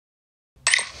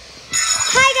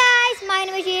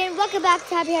Machine. Welcome back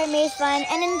to Happy Heart Maze Fun.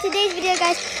 And in today's video,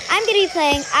 guys, I'm going to be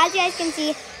playing, as you guys can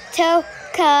see,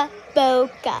 Toca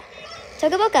Boca.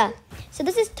 Toca Boca. So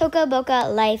this is Toca Boca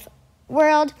Life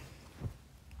World.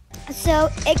 So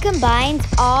it combines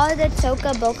all the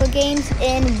Toca Boca games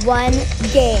in one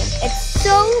game. It's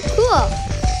so cool.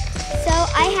 So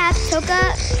I have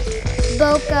Toca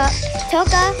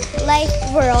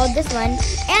Life World, this one, and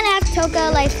I have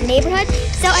Toca Life Neighborhood.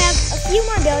 So I have a few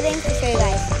more buildings to show you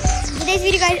guys. In today's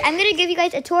video, guys, I'm gonna give you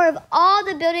guys a tour of all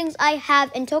the buildings I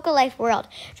have in Toca Life World.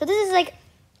 So this is like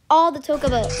all the Toca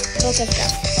Boca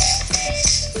stuff.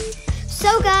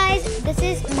 So guys, this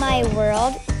is my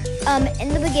world. In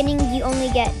the beginning, you only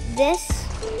get this.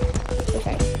 Oh,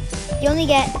 sorry. You only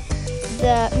get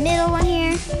the middle one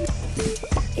here.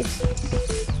 It's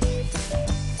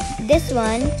this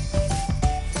one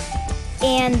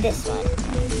and this one.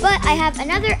 But I have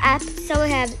another app, so I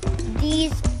have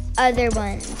these other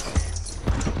ones.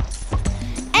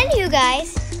 Anywho,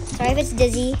 guys, sorry if it's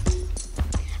dizzy.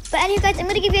 But anywho, guys, I'm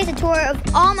gonna give you guys a tour of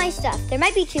all my stuff. There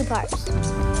might be two parts.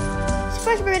 So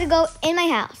first, we're gonna go in my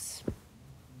house.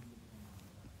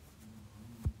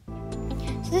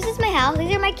 So this is my house.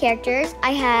 These are my characters.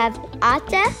 I have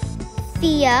Ate,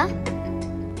 Thea,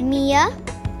 Mia,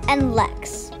 and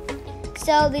Lex.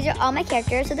 So these are all my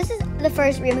characters. So this is the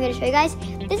first room I'm going to show you guys.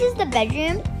 This is the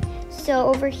bedroom. So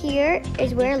over here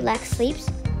is where Lex sleeps.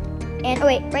 And oh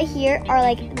wait, right here are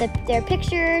like their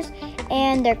pictures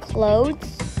and their clothes.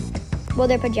 Well,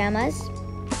 their pajamas.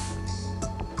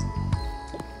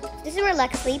 This is where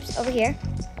Lex sleeps, over here.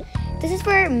 This is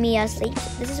where Mia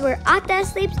sleeps. This is where Ate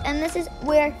sleeps, and this is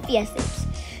where Thea sleeps.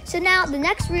 So now the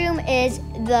next room is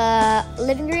the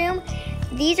living room.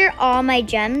 These are all my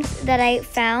gems that I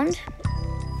found.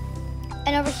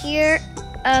 And over here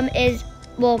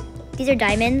these are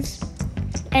diamonds.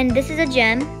 And this is a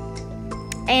gem.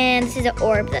 And this is an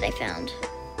orb that I found.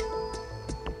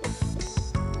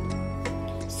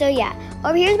 So yeah,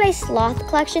 over here is my sloth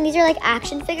collection. These are like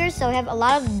action figures, so I have a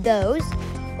lot of those.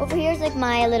 Over here is like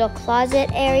my little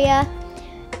closet area.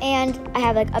 And I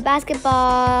have like a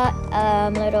basketball,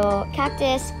 little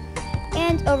cactus.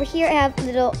 And over here I have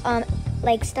little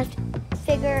like stuffed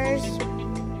figures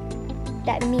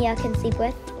that Mia can sleep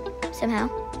with somehow.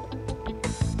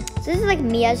 So this is like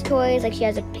Mia's toys, like she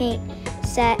has a paint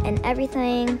set and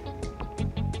everything.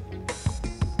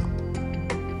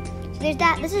 So there's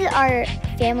that. This is our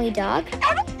family dog.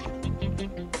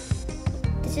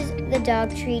 This is the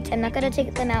dog treats. I'm not gonna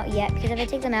take them out yet because if I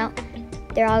take them out,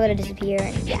 they're all gonna disappear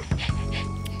and yeah.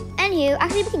 Anywho,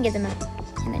 actually we can give them out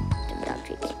and then the dog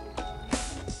treats.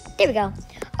 There we go.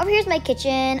 Over here's my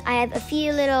kitchen. I have a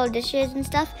few little dishes and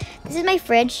stuff. This is my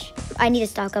fridge. I need to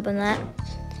stock up on that.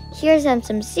 Here's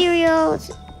some cereal.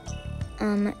 Let's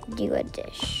do a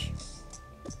dish.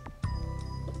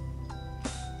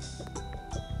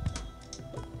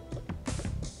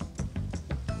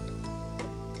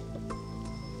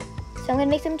 So I'm gonna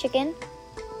make some chicken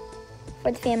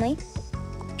for the family.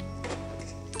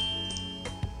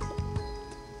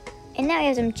 And now we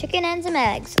have some chicken and some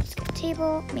eggs. Let's get a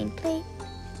table, main plate.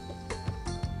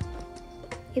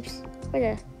 Oops,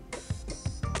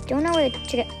 don't know where the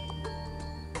chicken,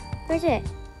 where's it?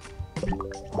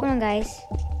 Hold on, guys.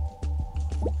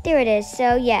 There it is.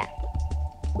 So yeah,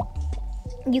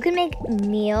 you can make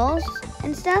meals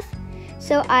and stuff.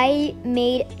 So I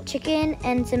made chicken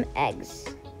and some eggs.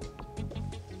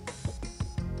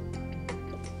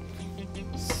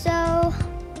 So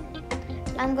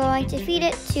I'm going to feed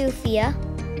it to Thea.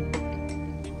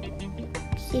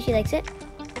 See if she likes it.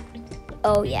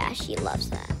 Oh yeah, she loves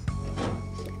that.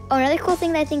 Oh, another cool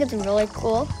thing that I think is really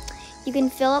cool, you can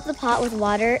fill up the pot with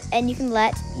water and you can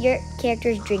let your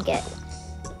characters drink it.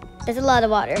 There's a lot of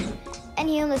water.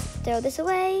 Anywho, let's throw this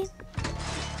away.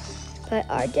 Put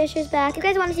our dishes back. If you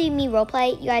guys want to see me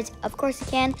roleplay, you guys, of course you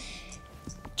can.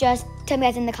 Just tell me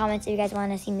guys in the comments if you guys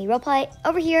want to see me roleplay.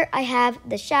 Over here, I have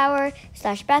the shower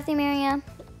 / bathroom area.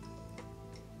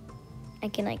 I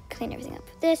can like clean everything up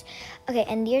with this. Okay,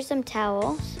 and here's some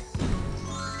towels.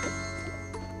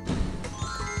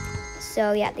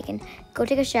 So yeah, they can go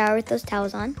take a shower with those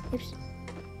towels on. Oops.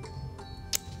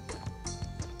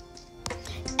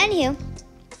 Anywho,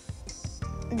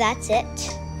 that's it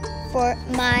for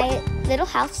my little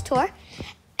house tour.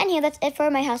 Anywho, that's it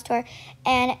for my house tour.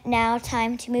 And now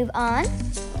time to move on.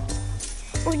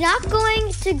 We're not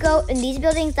going to go in these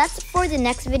buildings. That's for the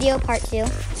next video, part 2.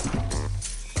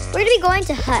 We're gonna be going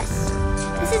to Huss.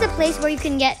 This is a place where you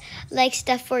can get like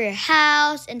stuff for your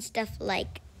house and stuff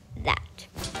like that.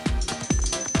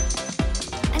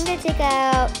 I'm gonna take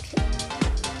out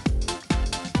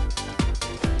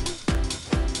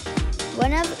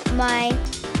one of my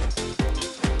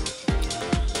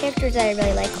characters that I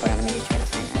really like. Hold on, let me just try to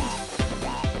find them.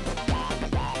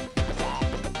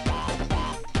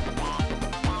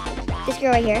 This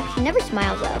girl right here, she never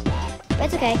smiles though, but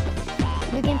it's okay.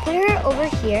 We can put her over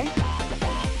here.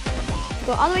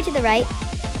 Go all the way to the right.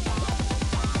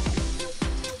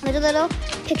 There's a little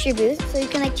picture booth, so you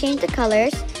can like change the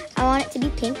colors. I want it to be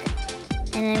pink,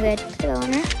 and then I'm going to put the bow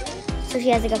on her. So she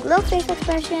has like a little facial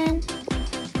expression.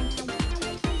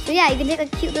 So yeah, you can take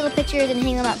like cute little pictures and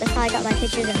hang them up. That's how I got my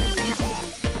pictures in my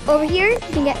house. Over here, you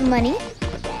can get money,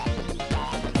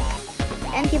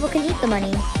 and people can eat the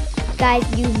money. Guys,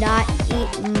 do not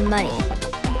eat money.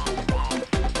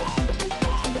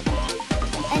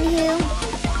 Anywho,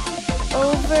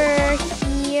 over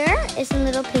here is some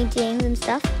little paintings and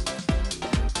stuff.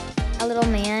 A little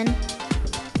man,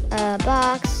 a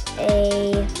box,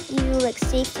 a few like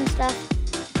safes and stuff.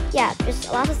 Yeah,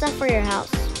 just lots of stuff for your house.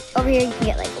 Over here you can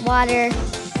get like water and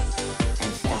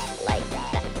stuff like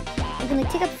that. You can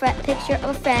like take a picture of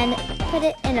a friend, put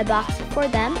it in a box for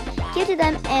them, give it to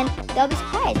them, and they'll be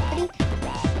surprised, pretty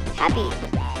happy.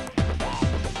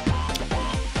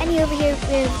 And over here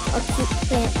we have a cute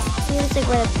plant. See, this is like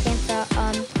where the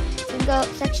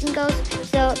plants section goes.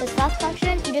 So the stuff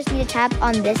section, you just need to tap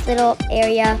on this little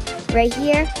area right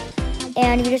here,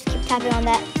 and you just keep tapping on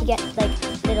that to get like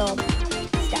little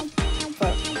stuff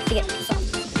to get stuff.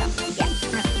 So, yeah.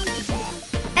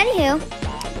 Anywho,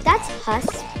 that's us.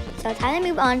 So time to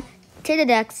move on to the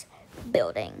next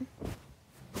building.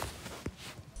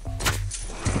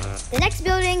 The next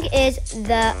building is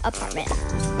the apartment.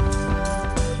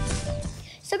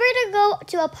 So we're gonna go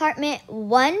to apartment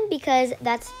 1 because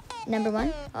that's number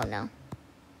 1. Oh no.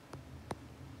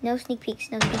 No sneak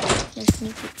peeks, no sneak peeks, no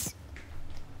sneak peeks.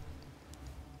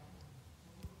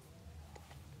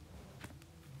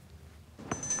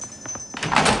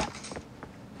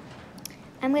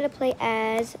 I'm gonna play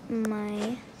as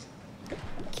my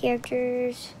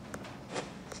characters.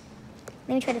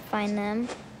 Let me try to find them.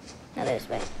 No, this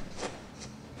way.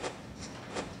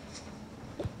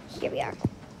 Here we are.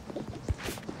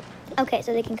 Okay,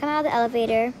 so they can come out of the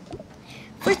elevator.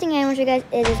 First thing I want to show you guys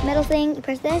is this middle thing. You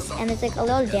press this, and it's like a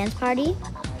little dance party.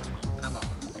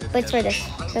 But it's for this.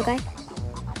 Okay?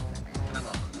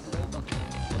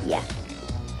 Yeah.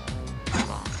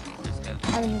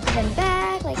 And then put them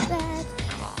back like that.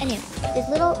 Anyway, this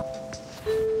little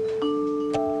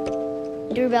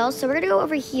doorbell. So we're gonna go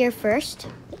over here first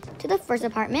to the first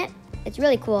apartment. It's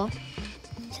really cool.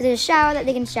 So there's a shower that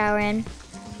they can shower in,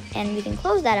 and we can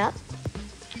close that up.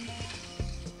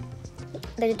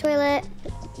 There's a toilet.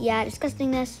 Yeah,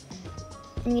 disgustingness.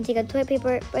 And you can take a toilet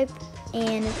paper wipe,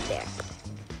 and it's there.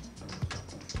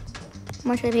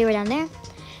 More toilet paper down there.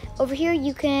 Over here,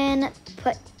 you can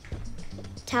put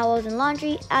towels and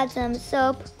laundry, add some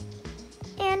soap,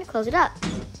 and close it up.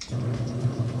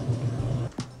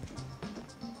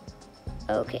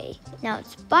 Okay, now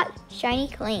it's spot, shiny,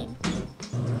 clean.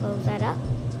 Close that up.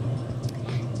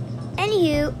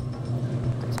 Anywho,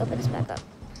 let's open this back up.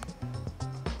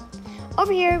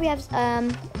 Over here we have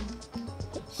some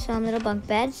little bunk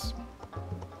beds.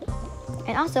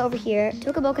 And also over here,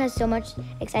 Boca has so much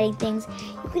exciting things.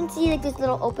 You can see like this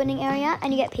little opening area,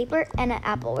 and you get paper and an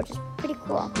apple, which is pretty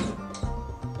cool.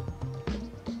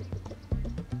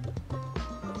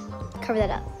 Cover that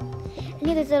up. And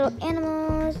here there's little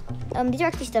animals. These are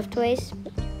actually stuffed toys.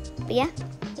 But yeah.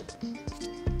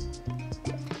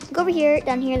 Go over here.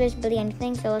 Down here there's barely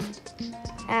anything, so let's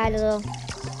add a little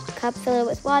cup, fill it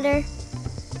with water.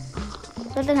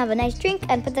 Let them have a nice drink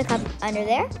and put the cup under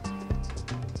there.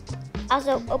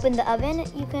 Also, open the oven.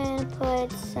 You can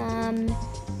put some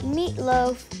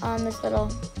meatloaf on this little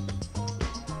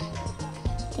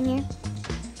thing here.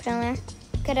 Put it on there.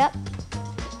 Cut it up.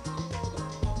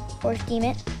 Or steam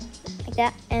it. Like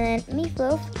that. And then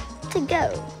meatloaf to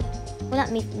go. Well, not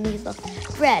meatloaf.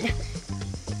 Bread.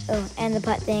 Oh, and the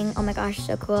butt thing. Oh my gosh,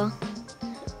 so cool.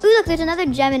 Ooh, look, there's another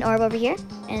gem and orb over here.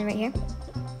 And right here.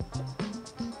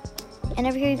 And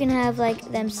over here you can have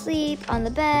like them sleep on the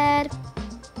bed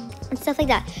and stuff like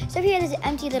that. So over here there's an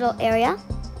empty little area.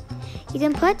 You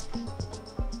can put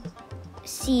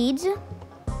seeds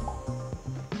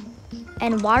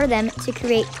and water them to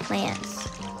create plants.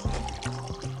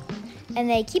 And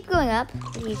they keep going up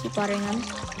if you keep watering them.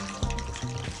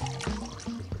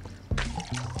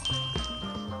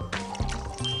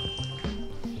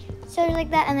 So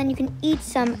like that, and then you can eat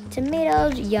some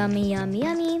tomatoes. Yummy, yummy,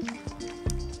 yummy.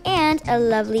 And a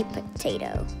lovely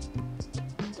potato.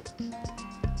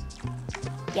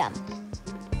 Yum.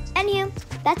 Anywho,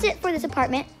 that's it for this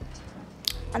apartment.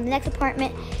 On the next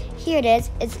apartment, here it is.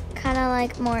 It's kind of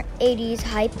like more 80s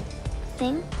hype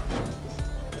thing.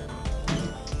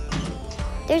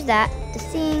 there's that. The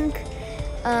sink.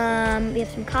 We have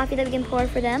some coffee that we can pour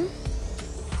for them.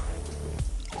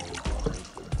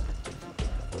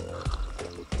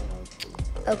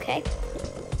 Okay.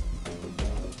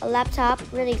 A laptop,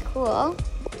 really cool.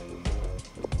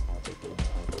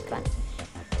 Come on.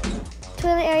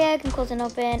 Toilet area, you can close and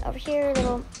open. Over here,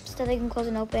 little stuff that you can close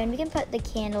and open. We can put the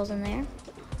candles in there.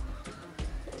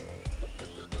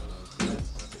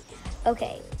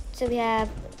 Okay, so we have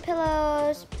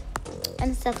pillows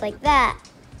and stuff like that.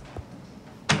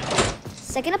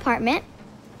 Second apartment.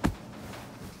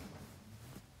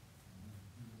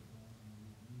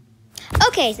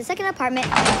 Okay, so second apartment.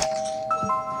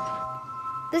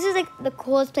 This is like the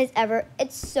coolest place ever.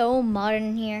 It's so modern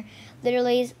in here.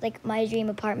 Literally, it's like my dream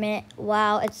apartment.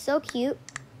 Wow, it's so cute.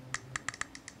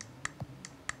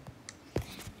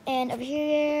 And over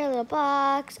here, a little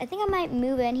box. I think I might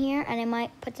move in here and I might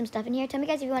put some stuff in here. Tell me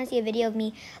guys if you want to see a video of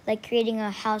me like creating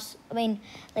a house.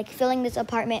 Like filling this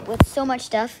apartment with so much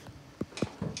stuff.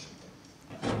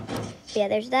 Yeah,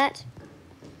 there's that.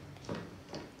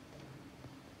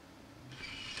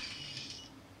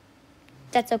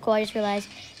 That's so cool. I just realized.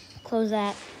 Close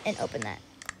that and open that.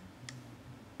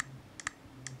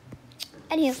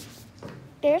 Anywho,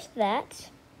 there's that.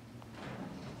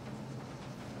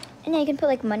 And then you can put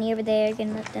like money over there. You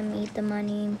can let them eat the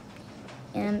money.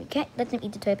 You can't let them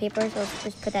eat the toilet paper, so let's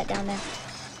just put that down there.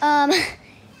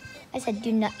 I said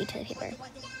do not eat toilet paper.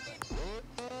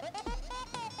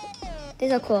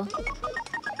 These are cool.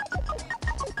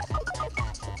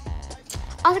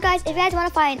 Also guys, if you guys want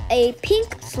to find a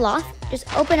pink sloth,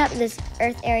 just open up this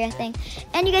earth area thing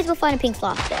and you guys will find a pink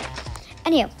sloth there.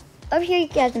 Anyhow, over here you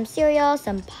can have some cereal,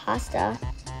 some pasta.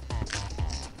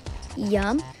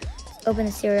 Yum. Let's open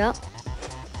the cereal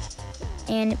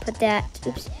and put that,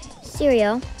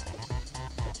 cereal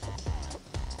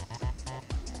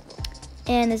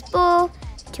in this bowl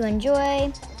to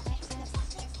enjoy.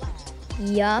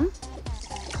 Yum.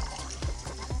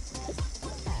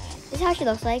 This is how she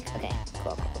looks like. Okay,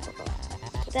 cool.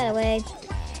 Put that away.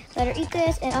 Let her eat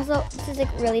this. And also, this is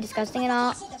like really disgusting and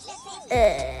all.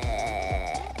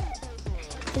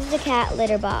 This is a cat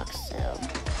litter box, so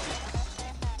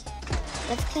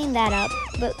let's clean that up.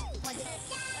 But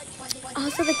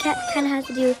also, the cat kind of has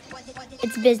to do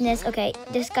its business. Okay,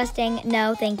 disgusting.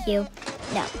 No, thank you.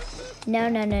 No. No.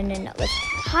 Let's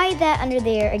hide that under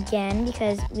there again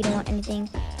because we don't want anything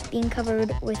being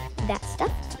covered with that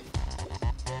stuff.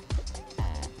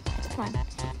 Come on.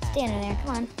 Stay under there.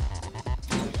 Come on.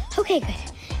 Okay, good.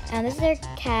 This is their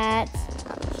cat.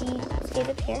 She stays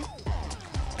up here.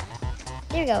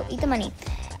 There you go. Eat the money.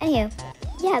 Anywho,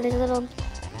 yeah, there's a little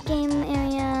game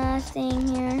area thing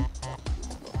here.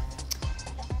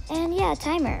 And yeah,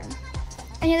 timer.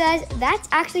 And you guys, that's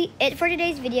actually it for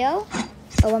today's video.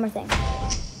 Oh, one more thing.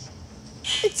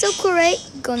 It's so cool, right?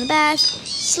 Go in the bath,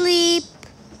 sleep,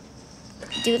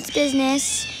 do its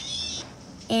business,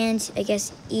 and I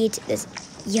guess eat this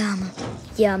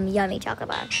yummy chocolate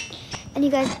bar. And you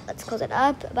guys, let's close it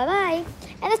up. Bye-bye.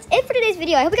 And that's it for today's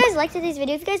video. I hope you guys liked today's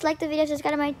video. If you guys liked the video,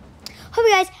 subscribe to my... Hope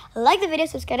you guys like the video,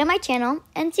 subscribe to my channel,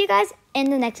 and see you guys in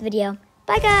the next video.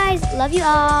 Bye, guys. Love you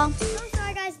all. So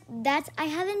sorry, guys. I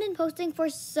haven't been posting for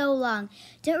so long.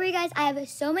 Don't worry, guys. I have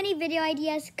so many video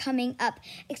ideas coming up,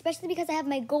 especially because I have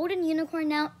my golden unicorn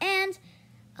now, and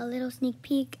a little sneak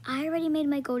peek. I already made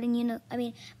my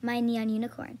my neon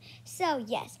unicorn. So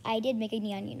yes, I did make a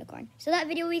neon unicorn. So that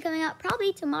video will be coming out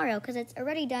probably tomorrow because it's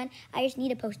already done. I just need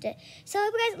to post it. So I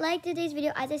hope you guys liked today's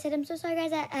video. As I said, I'm so sorry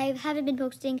guys that I haven't been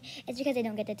posting. It's because I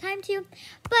don't get the time to.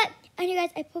 But anyway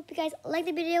guys, I hope you guys liked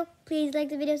the video. Please like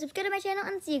the video, subscribe to my channel,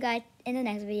 and see you guys in the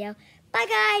next video. Bye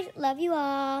guys. Love you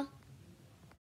all.